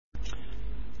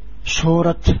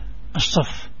سورة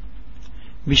الصف.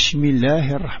 بسم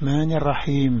الله الرحمن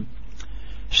الرحيم.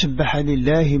 سبح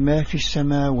لله ما في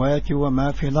السماوات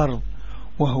وما في الأرض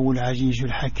وهو العزيز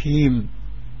الحكيم.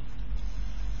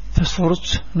 سورة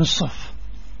الصف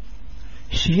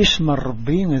سيسم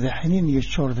الربي ذا حنين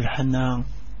يتشور ذا الحنان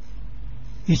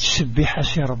يتسبح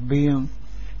سي ربي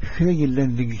خري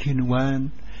لن ذي الكنوان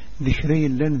ذكري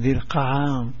لن ذي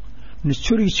القاعان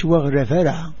نتوري تواغر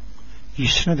فرع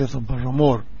يسند طب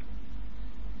الرمور.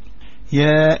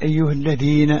 يا أيها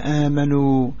الذين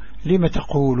آمنوا لم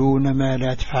تقولون ما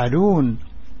لا تفعلون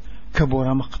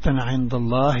كبر مقتا عند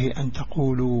الله أن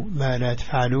تقولوا ما لا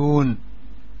تفعلون.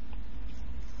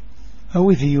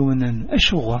 أو ذي يمنا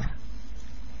أشغر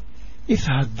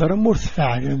إثهدر مرث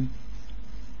فعلم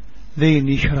ذين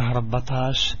يشره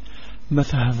ربطاس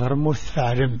مثهدر مرث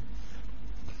فعلم.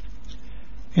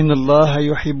 إن الله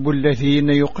يحب الذين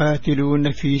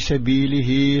يقاتلون في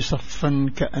سبيله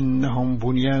صفا كأنهم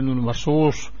بنيان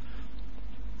مرصوص.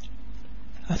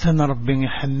 أثنى ربي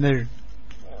يحمل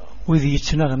وذي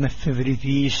يتنغنى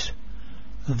الثبريثيس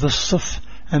ذا الصف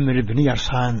أمر بن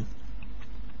يرصان.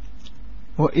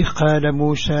 وإذ قال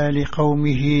موسى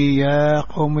لقومه يا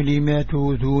قوم لما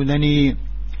تؤذونني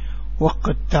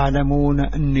وقد تعلمون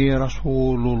أني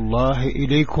رسول الله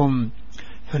إليكم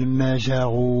فلما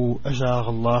زاغوا أزاغ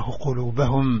الله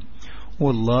قلوبهم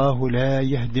والله لا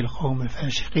يهدي القوم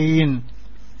الفاسقين.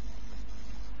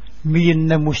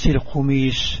 مين مسي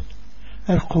القميس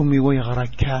القومي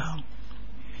ويغركا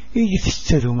يجي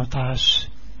تستذو مطاس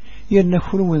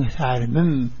ينفلون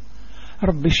ثعلمم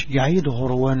ربش قايد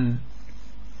غروان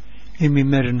إمي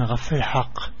مرن غف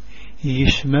الحق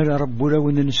يسمر رب لو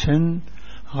ننسن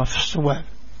غف الصواب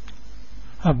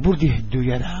أبردي هدو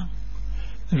يلعب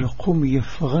القوم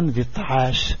يفغن ذي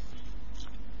الطعاس.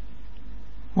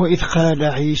 وإذ قال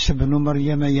عيسى بن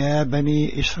مريم يا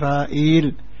بني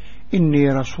إسرائيل إني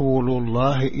رسول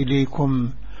الله إليكم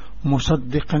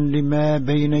مصدقا لما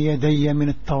بين يدي من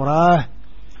التوراة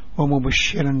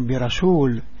ومبشرا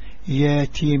برسول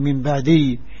ياتي من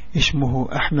بعدي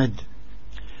اسمه أحمد.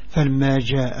 فلما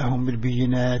جاءهم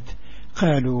بالبينات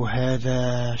قالوا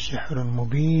هذا سحر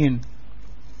مبين.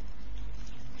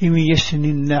 إمي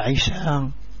يسنن عيسى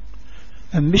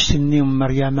أمسني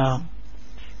مريم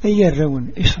أي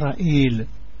الرون إسرائيل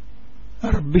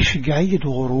ربش قعيد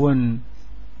غروان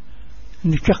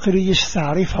نكقري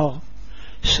يستعرفها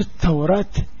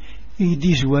ستورات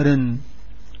يدي زورا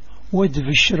ودف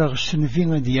الشرغ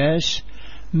سنفين دياس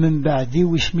من بعدي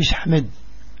واسمس أحمد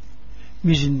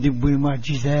مزن دبوي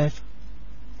معجزات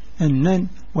أنن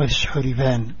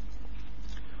والسحرفان.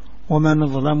 وما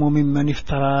نظلم ممن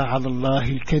افترى على الله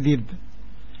الكذب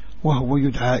وهو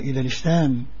يدعى إلى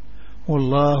الإسلام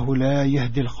والله لا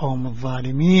يهدي القوم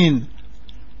الظالمين.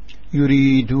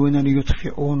 يريدون أن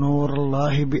يطفئوا نور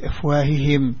الله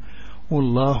بأفواههم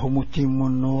والله متم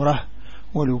نوره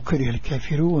ولو كره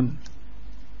الكافرون.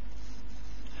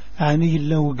 عني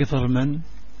الله قطر من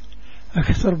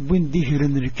أكثر بين دهر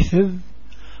الكذب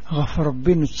غفر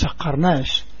بين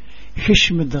تسقرناش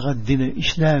خشمد غدنا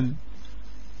الإسلام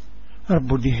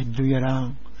رب ديه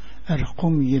الدويران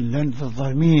القوم يلان ذا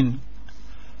الظالمين.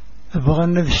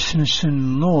 أبغانا ذا السنسن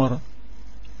النور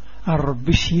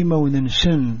الرب سيما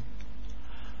وننسن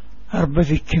رب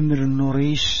ذي كمر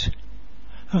النوريس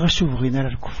غسوف غنى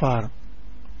الكفار.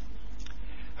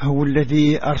 هو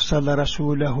الذي أرسل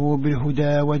رسوله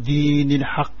بالهدى ودين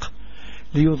الحق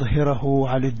ليظهره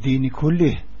على الدين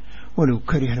كله ولو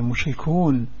كره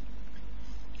المشركون.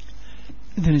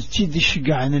 إذن تيد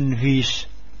شقعنا النفيس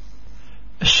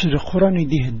السر القرآن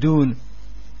ديه الدون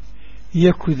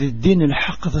يكذ الدين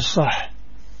الحق الصح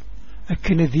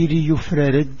أكن ذيري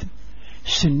يفرد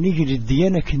سنيج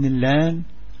للديانة كنلان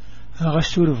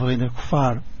غسول فغين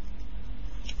الكفار.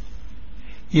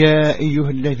 يا أيها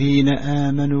الذين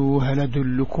آمنوا هل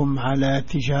أدلكم على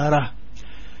تجارة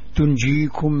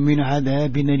تنجيكم من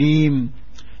عذاب أليم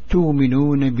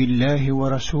تؤمنون بالله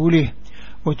ورسوله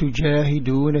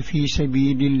وتجاهدون في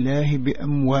سبيل الله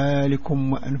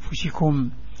بأموالكم وأنفسكم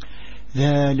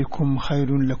ذلكم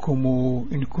خير لكم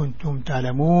إن كنتم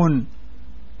تعلمون.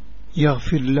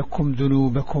 يغفر لكم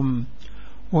ذنوبكم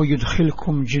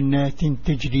ويدخلكم جنات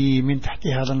تجري من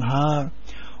تحتها الأنهار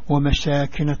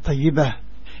ومساكن طيبة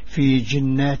في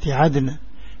جنات عدن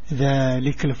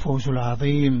ذلك الفوز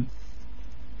العظيم.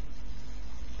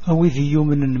 أو ذي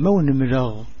يوم المون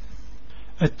ملغ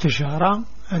التجارة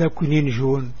على كنين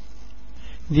جون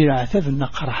ذي العثف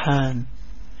النقرحان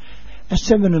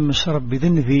الثمن المصرب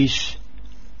بذن فيس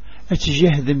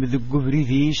أتجهد مذقبري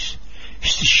فيس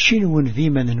استشين ذي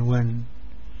منوان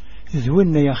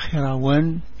ذوين يا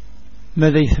خيراوان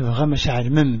ماذا يثبغ مسع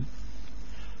المم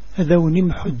هذا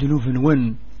ونمحو الذنوب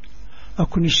ون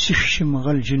أكون استخشم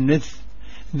غال الجنة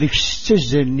ذيك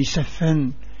استزل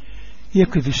نسفا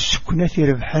يكذ السكنة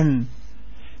ربحا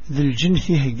ذي الجنة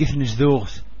هجث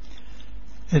نزدوغث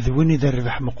أذوني ذا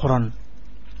الربح مقرا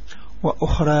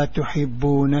وأخرى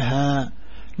تحبونها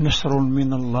نصر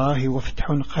من الله وفتح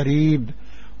قريب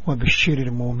وبشر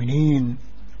المؤمنين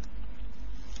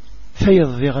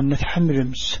فيضي غنة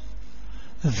حمرمس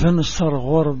ذن صار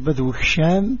غرب ذو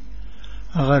الشام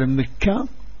غير مكة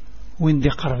ويندي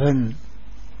قربا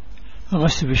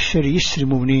غسب الشر يسر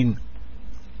المؤمنين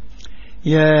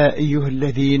يا أيها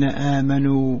الذين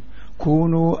آمنوا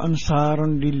كونوا أنصارا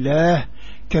لله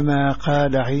كما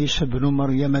قال عيسى بن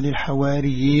مريم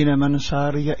للحواريين من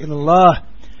أنصاري إلى الله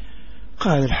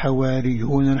قال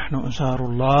الحواريون نحن أنصار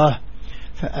الله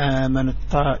فآمنت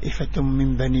طائفة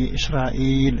من بني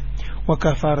إسرائيل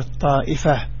وكفرت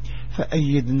طائفة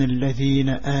فأيدنا الذين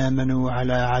آمنوا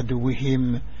على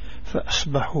عدوهم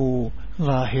فأصبحوا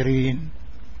ظاهرين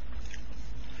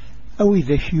أو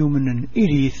إذا يومنا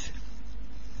إليث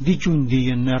دي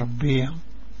جندي ربي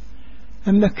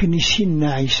أما كنسين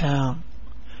عيسى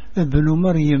ابن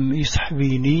مريم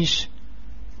يصحبينيس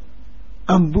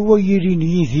أم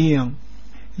بويريني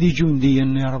ذي جندي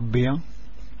ربي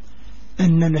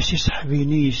أننا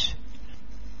يصحبينيس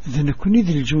ذنكني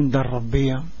ذي الجند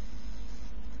الربية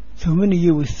ثم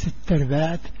يوث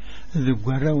التربات ذو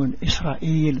قراون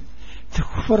إسرائيل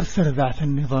تكفر تربعة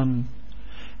النظام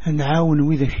نعاون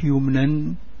وذا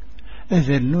يومنا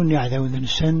أذلون يعذون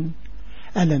نسن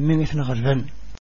ألم من غربا